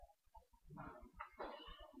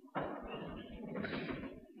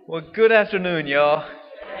Well, good afternoon, y'all.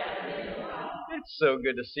 It's so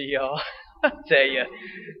good to see y'all. I tell you,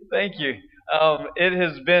 thank you. It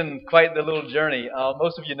has been quite the little journey.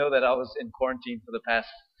 Most of you know that I was in quarantine for the past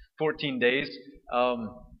 14 days.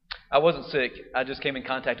 Um, I wasn't sick. I just came in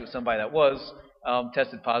contact with somebody that was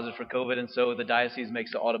tested positive for COVID, and so the diocese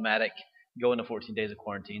makes it automatic go into 14 days of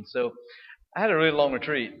quarantine. So I had a really long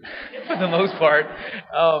retreat for the most part.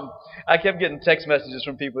 I kept getting text messages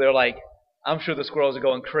from people. They're like, I'm sure the squirrels are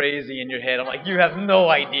going crazy in your head. I'm like, you have no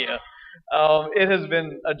idea. It has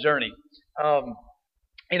been a journey. Um,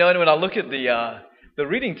 and when I look at the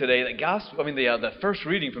reading today, the first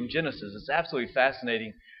reading from Genesis, it's absolutely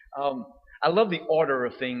fascinating. I love the order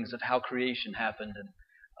of things of how creation happened,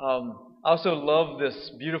 and I also love this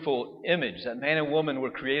beautiful image that man and woman were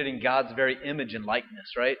created in God's very image and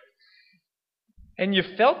likeness, right? And you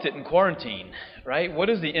felt it in quarantine, right? What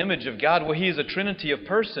is the image of God? Well, He is a trinity of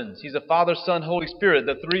persons. He's a Father, Son, Holy Spirit.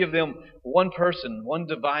 The three of them, one person, one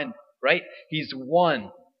divine, right? He's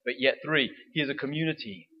one, but yet three. He is a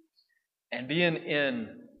community. And being in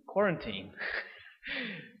quarantine,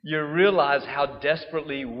 you realize how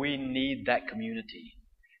desperately we need that community.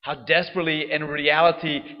 How desperately, in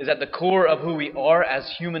reality, is at the core of who we are as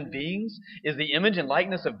human beings, is the image and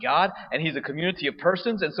likeness of God, and He's a community of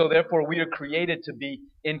persons, and so therefore we are created to be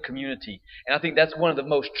in community. And I think that's one of the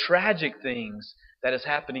most tragic things that is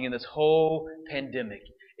happening in this whole pandemic,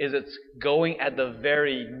 is it's going at the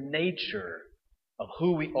very nature of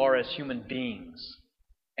who we are as human beings,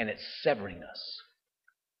 and it's severing us.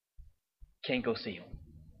 Can't go see them.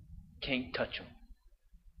 Can't touch them.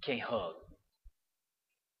 Can't hug.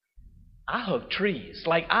 I hug trees.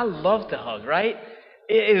 Like, I love to hug, right?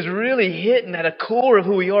 It is really hitting at a core of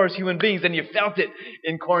who we are as human beings, and you felt it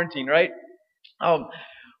in quarantine, right?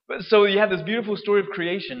 So you have this beautiful story of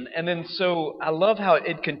creation, and then so I love how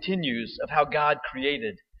it continues of how God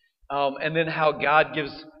created, and then how God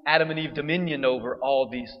gives Adam and Eve dominion over all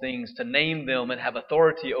these things, to name them and have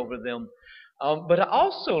authority over them. But I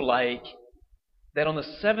also like that on the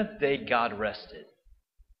seventh day God rested,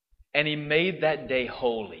 and He made that day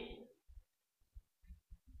holy.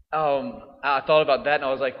 I thought about that and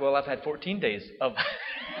I was like, well, I've had 14 days of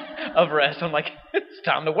of rest. I'm like, it's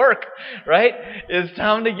time to work, right? It's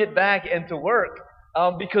time to get back and to work.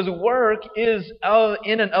 Because work is,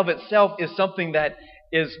 in and of itself, is something that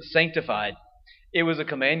is sanctified. It was a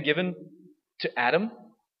command given to Adam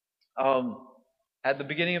at the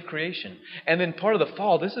beginning of creation. And then part of the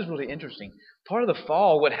fall, this is really interesting. Part of the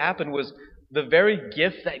fall, what happened was the very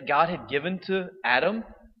gift that God had given to Adam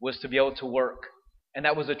was to be able to work. And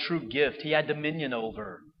that was a true gift. He had dominion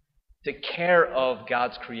over, take care of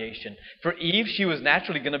God's creation. For Eve, she was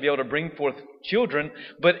naturally going to be able to bring forth children,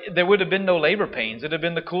 but there would have been no labor pains. It would have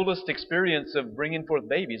been the coolest experience of bringing forth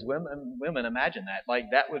babies. Women, imagine that. Like,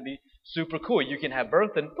 that would be super cool. You can have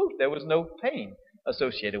birth and poof, there was no pain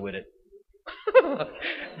associated with it.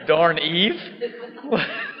 Darn Eve.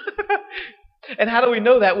 And how do we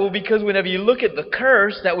know that? Well, because whenever you look at the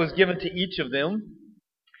curse that was given to each of them,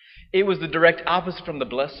 it was the direct opposite from the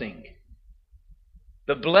blessing.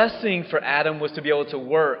 The blessing for Adam was to be able to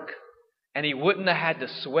work, and he wouldn't have had to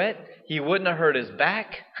sweat. He wouldn't have hurt his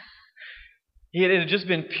back. It had just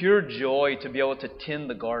been pure joy to be able to tend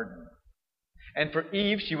the garden. And for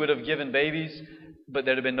Eve, she would have given babies, but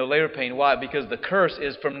there'd have been no labor pain. Why? Because the curse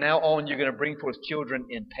is from now on you're going to bring forth children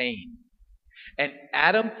in pain. And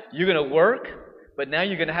Adam, you're going to work, but now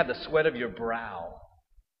you're going to have the sweat of your brow.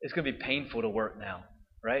 It's going to be painful to work now,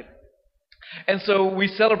 right? And so we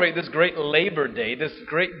celebrate this great Labor Day, this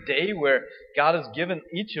great day where God has given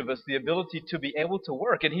each of us the ability to be able to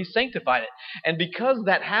work, and He sanctified it. And because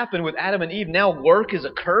that happened with Adam and Eve, now work is a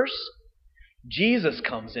curse. Jesus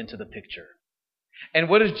comes into the picture. And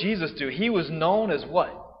what does Jesus do? He was known as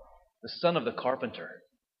what? The son of the carpenter.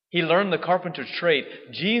 He learned the carpenter's trade.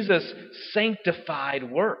 Jesus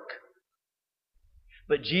sanctified work.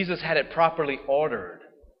 But Jesus had it properly ordered.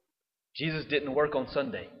 Jesus didn't work on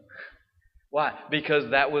Sunday. Why?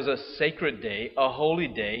 Because that was a sacred day, a holy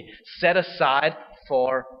day, set aside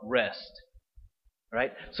for rest.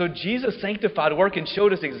 Right? So Jesus sanctified work and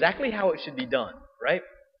showed us exactly how it should be done. Right?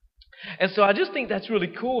 And so I just think that's really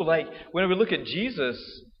cool. Like, when we look at Jesus,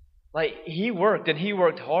 like, He worked and He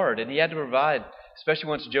worked hard, and He had to provide, especially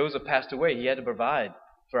once Joseph passed away, He had to provide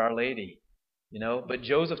for Our Lady. But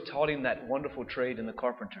Joseph taught him that wonderful trade in the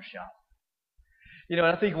carpenter shop. And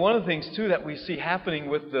I think one of the things, too, that we see happening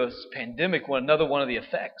with this pandemic, another one of the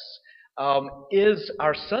effects, is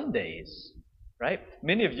our Sundays, right?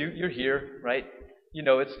 Many of you, you're here, right? You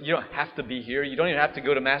don't have to be here. You don't even have to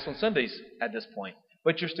go to Mass on Sundays at this point,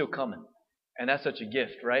 but you're still coming. And that's such a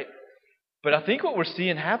gift, right? But I think what we're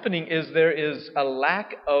seeing happening is there is a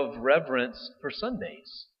lack of reverence for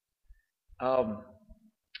Sundays. Um,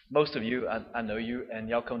 Most of you, I know you, and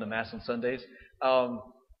y'all come to Mass on Sundays.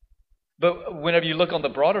 But whenever you look on the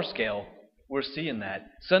broader scale, we're seeing that.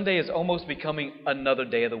 Sunday is almost becoming another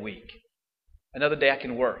day of the week. Another day I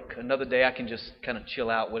can work. Another day I can just kind of chill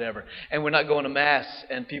out, whatever. And we're not going to Mass,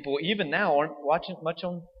 and people even now aren't watching much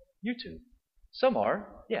on YouTube. Some are,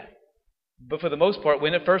 yeah. But for the most part,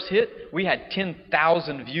 when it first hit, we had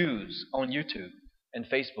 10,000 views on YouTube and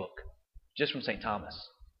Facebook just from St. Thomas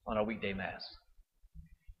on our weekday Mass.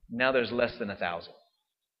 Now there's less than 1,000.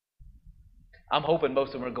 I'm hoping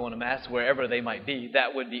most of them are going to Mass wherever they might be.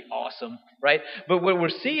 That would be awesome, right? But what we're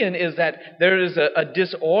seeing is that there is a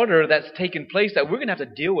disorder that's taken place that we're going to have to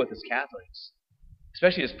deal with as Catholics,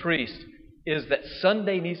 especially as priests, is that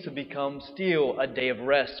Sunday needs to become still a day of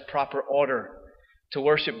rest, proper order, to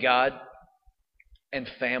worship God and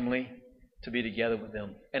family, to be together with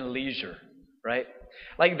them, and leisure, right?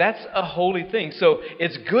 Like, that's a holy thing. So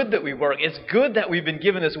it's good that we work. It's good that we've been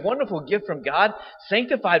given this wonderful gift from God,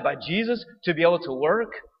 sanctified by Jesus, to be able to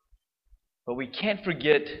work. But we can't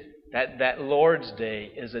forget that Lord's Day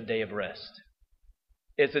is a day of rest.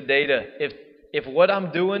 It's a day to, if what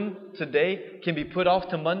I'm doing today can be put off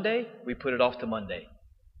to Monday, we put it off to Monday.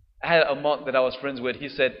 I had a monk that I was friends with. He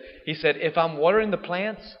said, if I'm watering the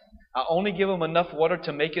plants, I only give them enough water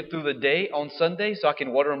to make it through the day on Sunday so I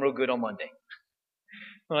can water them real good on Monday.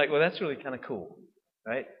 I'm like, well, that's really kind of cool,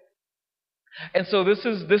 right? And so this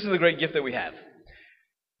is a great gift that we have.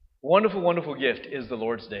 Wonderful, wonderful gift is the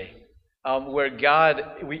Lord's Day, where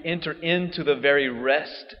we enter into the very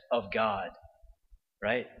rest of God,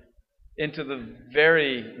 right? Into the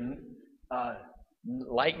very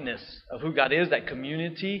likeness of who God is, that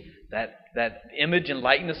community, that image and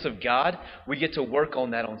likeness of God. We get to work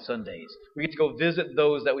on that on Sundays. We get to go visit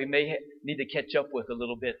those that we may need to catch up with a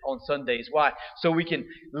little bit on Sundays. Why? So we can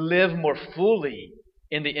live more fully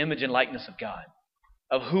in the image and likeness of God,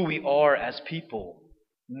 of who we are as people,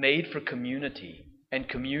 made for community and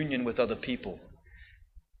communion with other people.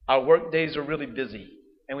 Our work days are really busy,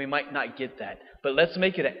 and we might not get that. But let's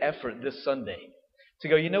make it an effort this Sunday to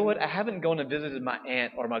go, you know what? I haven't gone and visited my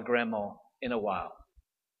aunt or my grandma in a while.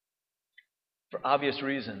 For obvious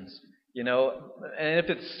reasons, you know. And if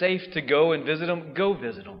it's safe to go and visit them, go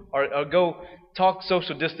visit them. Or go talk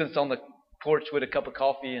social distance on the porch with a cup of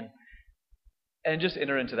coffee and just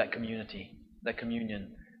enter into that community, that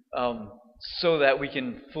communion, so that we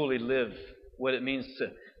can fully live what it means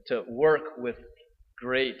to work with a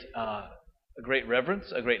great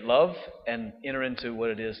reverence, a great love, and enter into what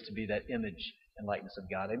it is to be that image and likeness of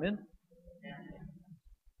God. Amen?